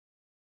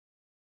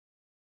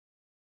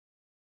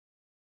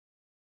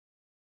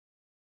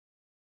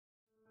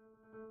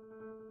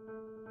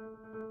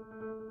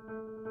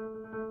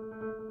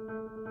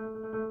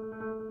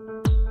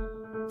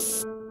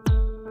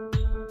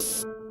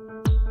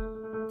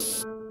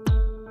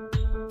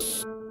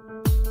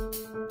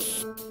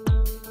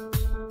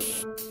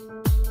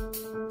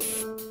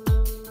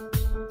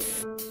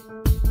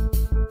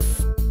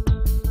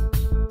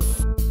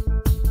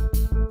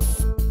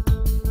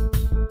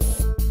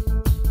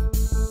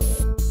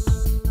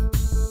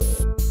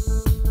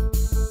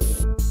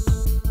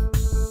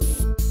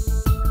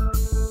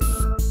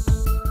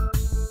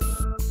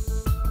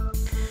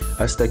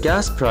As the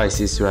gas price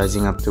is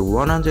rising up to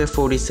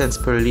 140 cents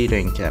per liter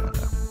in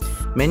Canada,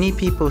 many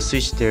people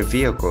switch their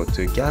vehicle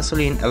to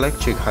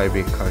gasoline-electric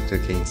hybrid car to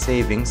gain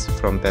savings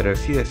from better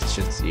fuel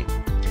efficiency.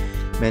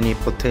 Many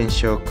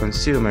potential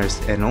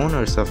consumers and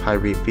owners of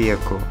hybrid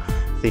vehicle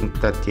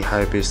think that the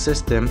hybrid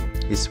system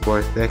is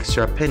worth the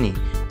extra penny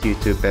due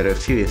to better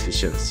fuel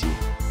efficiency.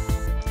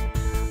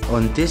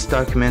 On this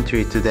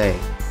documentary today,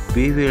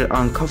 we will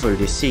uncover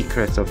the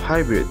secrets of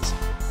hybrids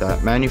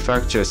that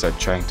manufacturers are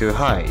trying to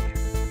hide.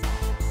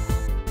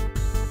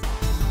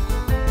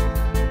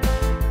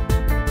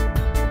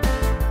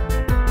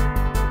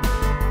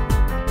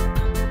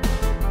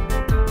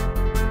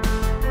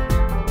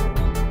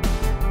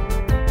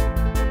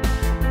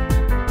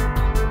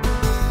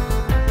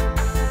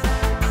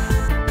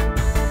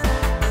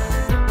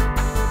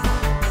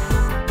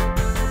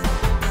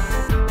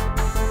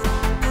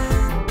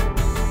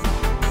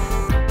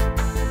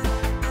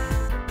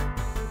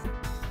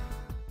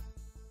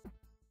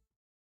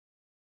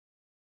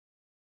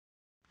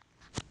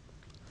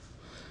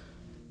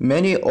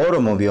 Many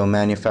automobile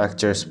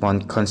manufacturers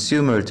want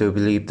consumers to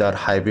believe that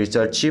hybrids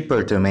are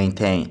cheaper to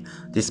maintain,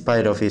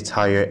 despite of its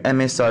higher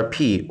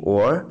MSRP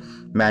or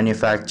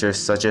manufacturer's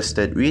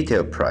suggested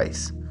retail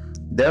price.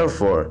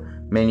 Therefore,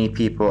 many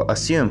people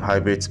assume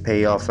hybrids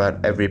pay off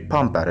at every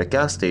pump at a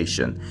gas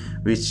station,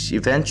 which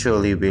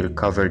eventually will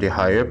cover the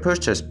higher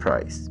purchase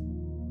price.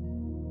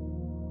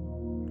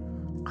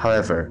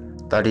 However,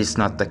 that is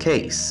not the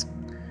case.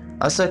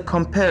 As a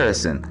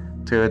comparison,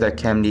 Toyota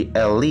Camry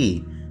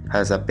LE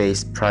has a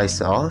base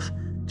price of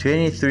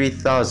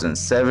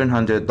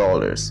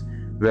 $23,700,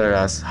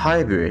 whereas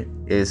hybrid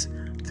is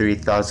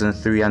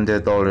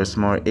 $3,300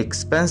 more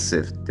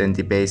expensive than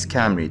the base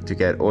Camry to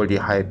get all the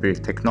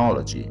hybrid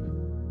technology.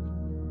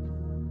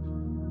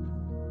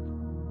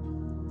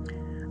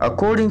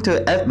 According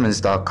to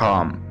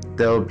Edmunds.com,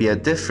 there will be a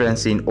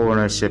difference in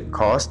ownership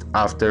cost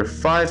after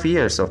 5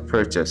 years of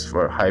purchase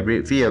for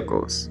hybrid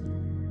vehicles.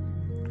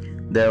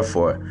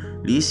 Therefore,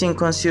 leasing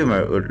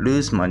consumer would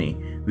lose money,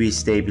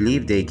 which they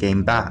believe they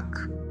gain back.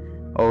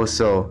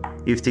 Also,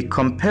 if the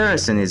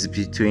comparison is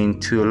between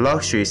two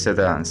luxury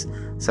sedans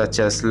such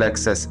as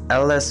Lexus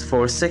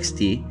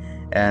LS460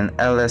 and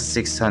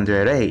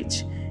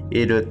LS600H,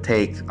 it would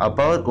take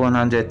about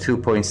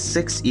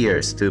 102.6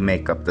 years to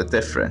make up the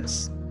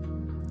difference.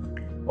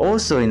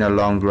 Also, in the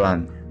long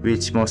run,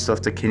 which most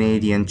of the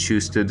Canadians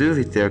choose to do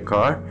with their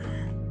car,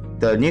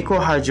 the nickel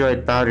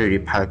hydride battery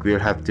pack will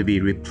have to be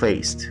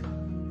replaced.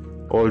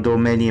 Although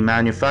many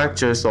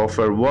manufacturers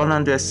offer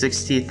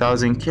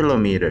 160,000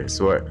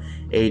 kilometers or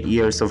 8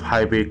 years of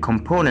hybrid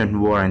component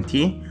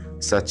warranty,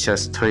 such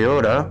as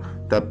Toyota,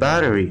 the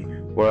battery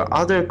or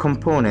other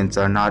components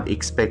are not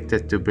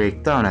expected to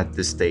break down at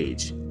this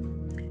stage.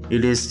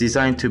 It is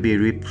designed to be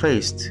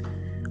replaced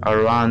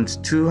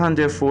around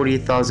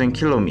 240,000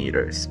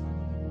 kilometers.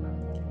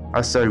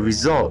 As a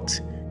result,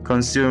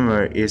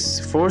 consumer is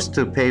forced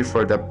to pay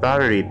for the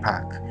battery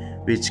pack,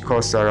 which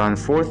costs around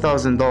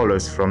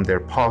 $4,000 from their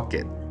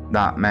pocket,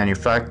 not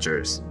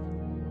manufacturers.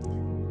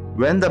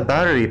 When the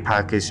battery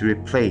pack is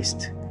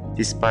replaced,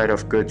 despite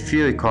of good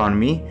fuel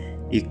economy,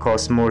 it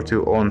costs more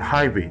to own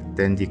hybrid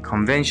than the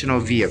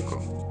conventional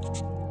vehicle.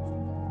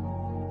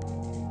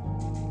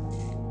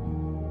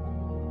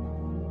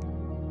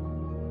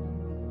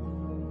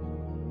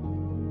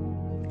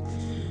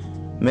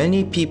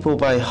 Many people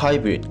buy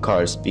hybrid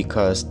cars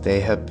because they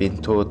have been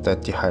told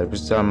that the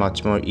hybrids are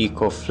much more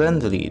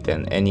eco-friendly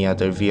than any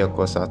other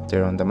vehicles out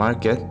there on the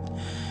market,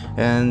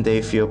 and they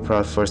feel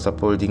proud for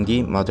supporting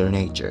the Mother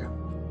Nature.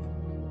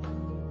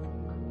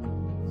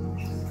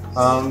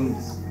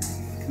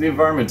 The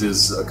environment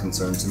is a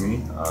concern to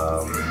me.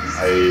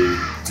 I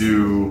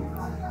do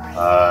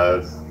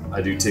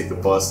take the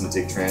bus and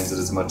take transit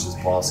as much as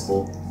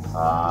possible.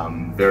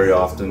 Very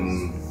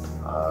often,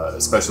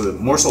 especially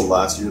more so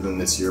last year than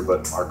this year,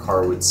 but our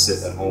car would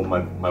sit at home.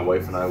 My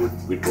wife and I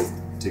we'd both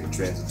take the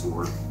transit to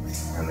work,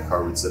 and the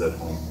car would sit at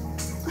home.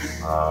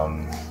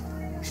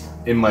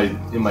 In my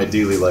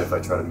daily life, I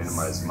try to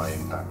minimize my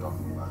impact on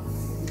the environment.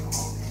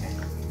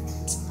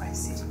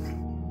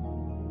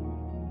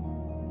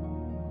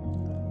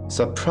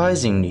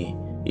 Surprisingly,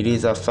 it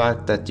is a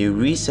fact that the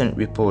recent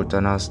report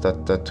announced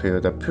that the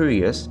Toyota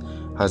Prius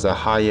has a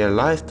higher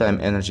lifetime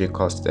energy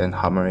cost than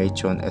Hummer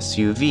H1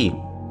 SUV.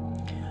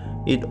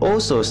 It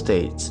also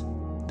states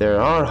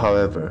there are,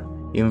 however,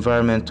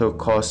 environmental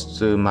costs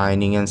to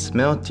mining and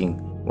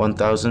smelting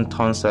 1,000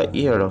 tons a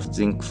year of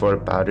zinc for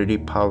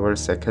battery-powered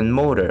second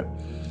motor,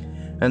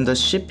 and the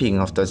shipping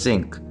of the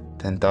zinc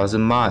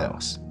 10,000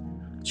 miles,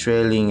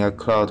 trailing a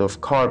cloud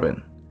of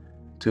carbon,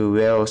 to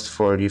Wales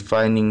for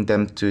refining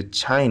them to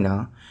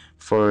China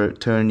for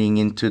turning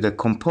into the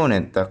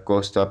component that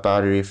goes to a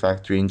battery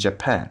factory in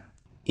Japan.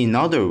 In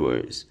other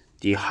words,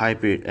 the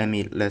hybrid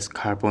emits less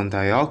carbon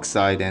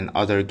dioxide and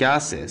other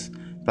gases,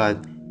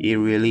 but it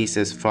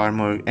releases far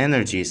more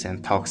energies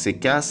and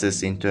toxic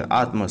gases into the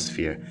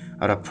atmosphere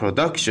at a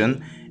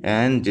production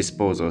and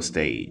disposal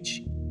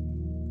stage.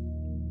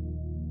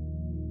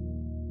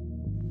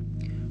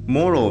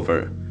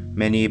 Moreover,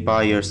 Many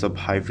buyers of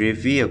hybrid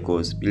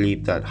vehicles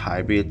believe that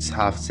hybrids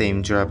have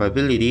same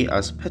drivability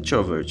as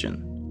petrol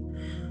version.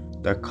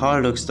 The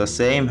car looks the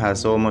same,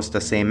 has almost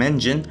the same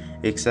engine,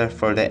 except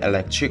for the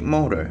electric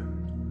motor.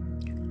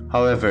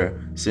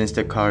 However, since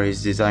the car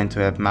is designed to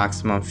have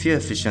maximum fuel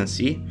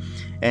efficiency,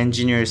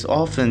 engineers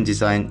often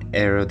design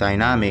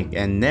aerodynamic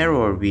and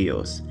narrower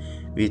wheels,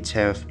 which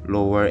have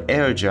lower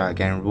air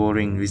drag and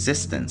rolling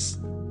resistance.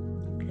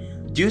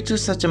 Due to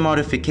such a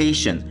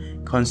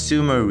modification,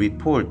 Consumer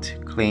Report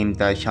claimed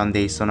that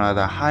Hyundai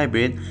Sonata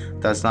Hybrid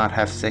does not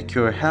have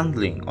secure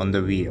handling on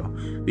the wheel,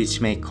 which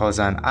may cause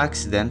an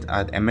accident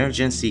at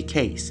emergency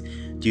case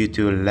due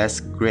to less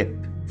grip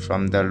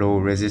from the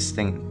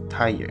low-resisting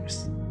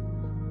tires.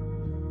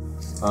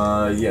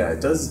 Yeah,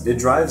 it does. It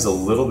drives a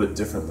little bit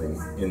differently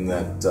in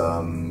that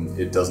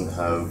it doesn't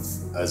have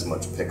as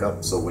much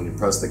pickup. So when you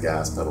press the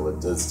gas pedal, it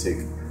does take,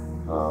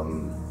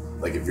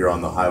 like if you're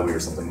on the highway or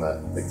something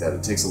like that,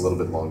 it takes a little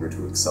bit longer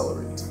to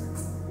accelerate.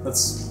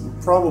 That's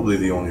probably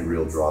the only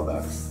real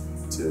drawback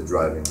to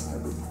driving a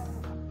hybrid.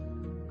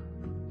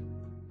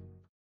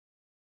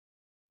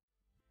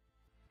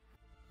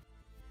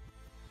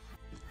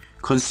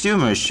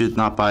 Consumers should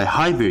not buy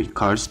hybrid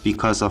cars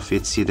because of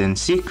its hidden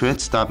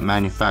secrets that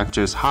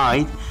manufacturers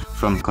hide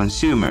from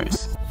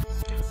consumers.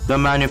 The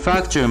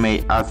manufacturer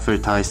may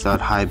advertise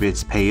that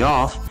hybrids pay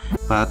off,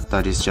 but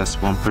that is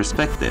just one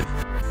perspective.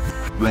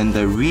 When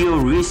the real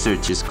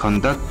research is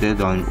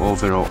conducted on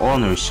overall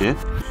ownership,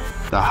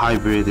 the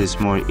hybrid is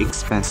more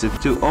expensive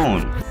to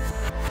own.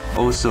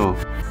 Also,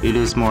 it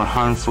is more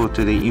harmful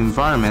to the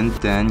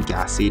environment than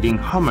gas-eating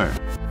Hummer.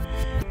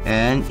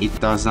 And it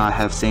does not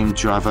have same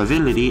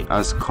drivability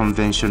as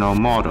conventional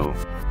model.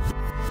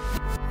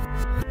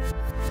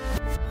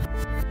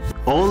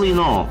 All in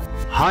all,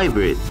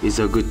 hybrid is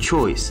a good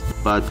choice,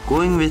 but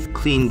going with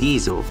clean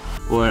diesel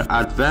or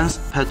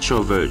advanced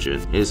petrol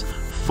version is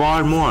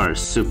far more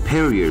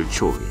superior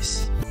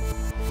choice.